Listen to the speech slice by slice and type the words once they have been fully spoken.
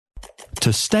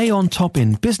To stay on top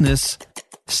in business,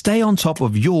 stay on top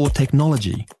of your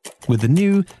technology with the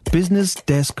new Business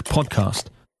Desk podcast,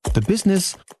 The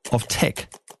Business of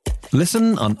Tech.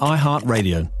 Listen on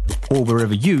iHeartRadio or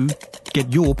wherever you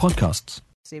get your podcasts.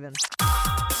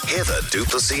 Heather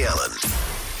Duplessis-Allen.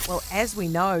 Well, as we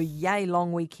know, yay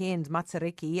long weekend,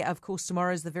 Matariki. Of course,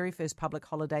 tomorrow is the very first public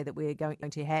holiday that we're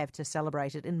going to have to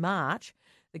celebrate it. In March,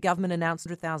 the government announced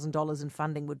 $100,000 in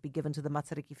funding would be given to the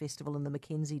Matariki Festival in the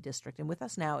Mackenzie district. And with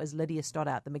us now is Lydia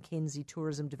Stoddart, the Mackenzie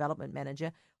Tourism Development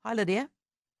Manager. Hi, Lydia.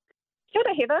 Kia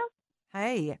ora, Heather.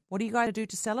 Hey, what are you going to do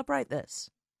to celebrate this?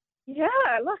 Yeah,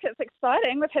 look, it's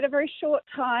exciting. We've had a very short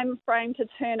time frame to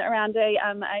turn around a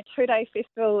 2-day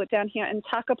festival down here in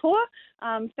Takapua.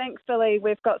 Thankfully,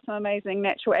 we've got some amazing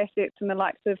natural assets and the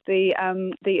likes of the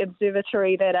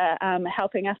observatory that are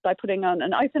helping us by putting on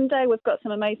an open day. We've got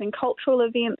some amazing cultural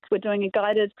events. We're doing a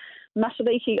guided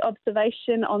Matariki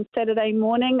observation on Saturday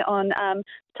morning on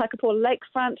Takapua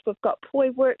Lakefront. We've got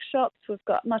poi workshops. We've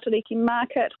got Matariki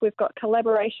Market. We've got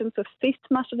collaborations with Fest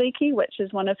Matariki, which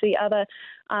is one of the other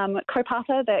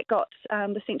kaupapa that got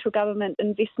the central government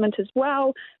investment as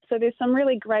well. So there's some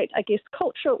really great, I guess,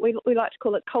 culture. We like to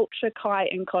call it culture, kai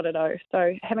and korero.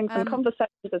 So having some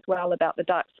conversations as well about the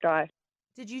dark sky.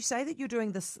 Did you say that you're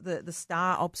doing this the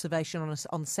star observation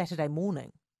on Saturday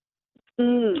morning?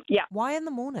 Yeah. Why in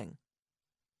the morning?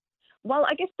 Well,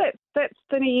 I guess that's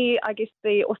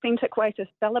the authentic way to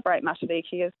celebrate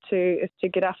Matariki is to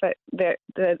get up at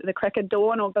the crack of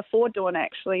dawn or before dawn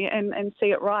actually and see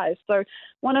it rise. So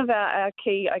one of our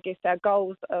key, I guess, our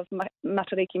goals of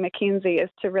Matariki Mackenzie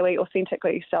is to really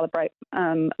authentically celebrate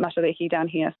Matariki down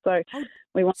here. So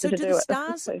we wanted to do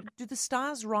it. Do the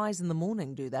stars rise in the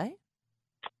morning? Do they?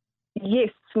 Yes,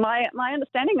 my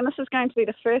understanding, and this is going to be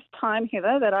the first time,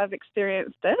 Heather, that I've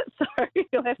experienced it, so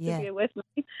you'll have to bear with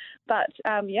me. But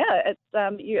it's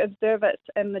you observe it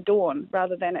in the dawn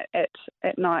rather than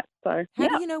at night. So how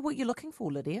do you know what you're looking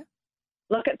for, Lydia?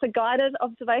 Look, it's a guided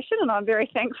observation, and I'm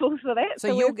very thankful for that. So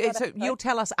you'll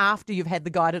tell us after you've had the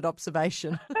guided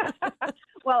observation.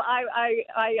 Well,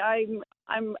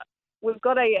 we've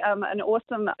got an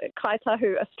awesome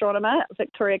kaitahu astronomer,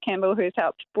 Victoria Campbell, who's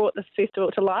brought this festival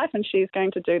to life, and she's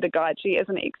going to do the guide. She is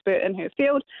an expert in her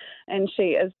field, and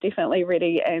she is definitely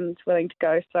ready and willing to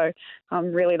go. So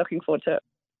I'm really looking forward to it.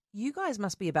 You guys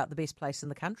must be about the best place in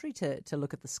the country to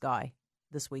look at the sky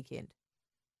this weekend.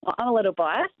 Well, I'm a little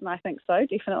biased, and I think so,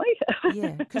 definitely.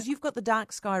 Yeah, because you've got the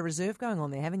Dark Sky Reserve going on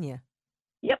there, haven't you?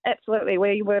 Yep, absolutely.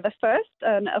 We were the first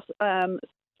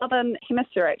Southern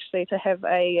Hemisphere actually to have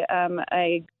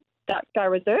a dark sky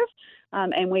reserve,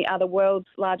 and we are the world's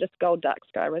largest gold dark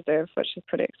sky reserve, which is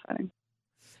pretty exciting.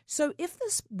 So if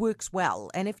this works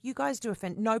well, and if you guys do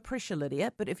no pressure,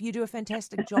 Lydia, but if you do a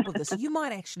fantastic job of this, you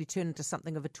might actually turn into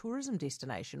something of a tourism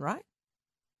destination, right?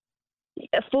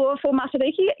 For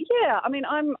Matariki, yeah. I mean,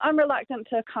 I'm reluctant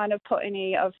to kind of put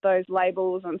any of those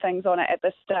labels and things on it at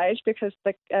this stage because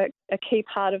a key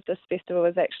part of this festival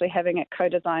is actually having it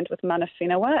co-designed with Mana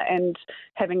Whenua and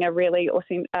having a really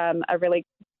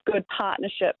good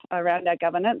partnership around our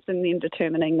governance and then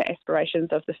determining the aspirations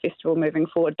of the festival moving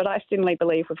forward. But I certainly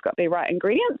believe we've got the right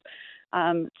ingredients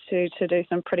to do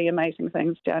some pretty amazing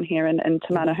things down here in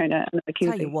Te Manahuna and the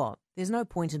Mackenzie. Tell you what, there's no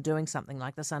point in doing something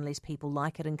like this unless people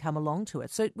like it and come along to it.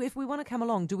 So if we want to come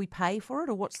along, do we pay for it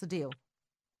or what's the deal?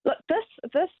 Look,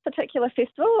 this particular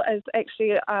festival is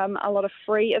actually a lot of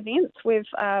free events. We've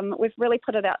really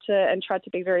put it out and tried to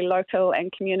be very local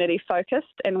and community focused,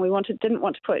 and didn't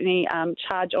want to put any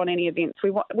charge on any events.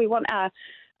 We want our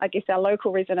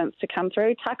local residents to come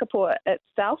through. Takapua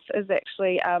itself is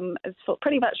actually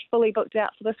pretty much fully booked out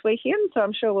for this weekend, so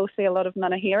I'm sure we'll see a lot of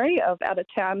manahiri of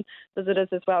out-of-town visitors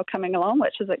as well coming along,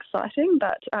 which is exciting.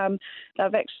 But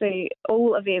they've actually,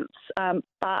 all events,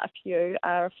 bar a few,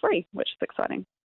 are free, which is exciting.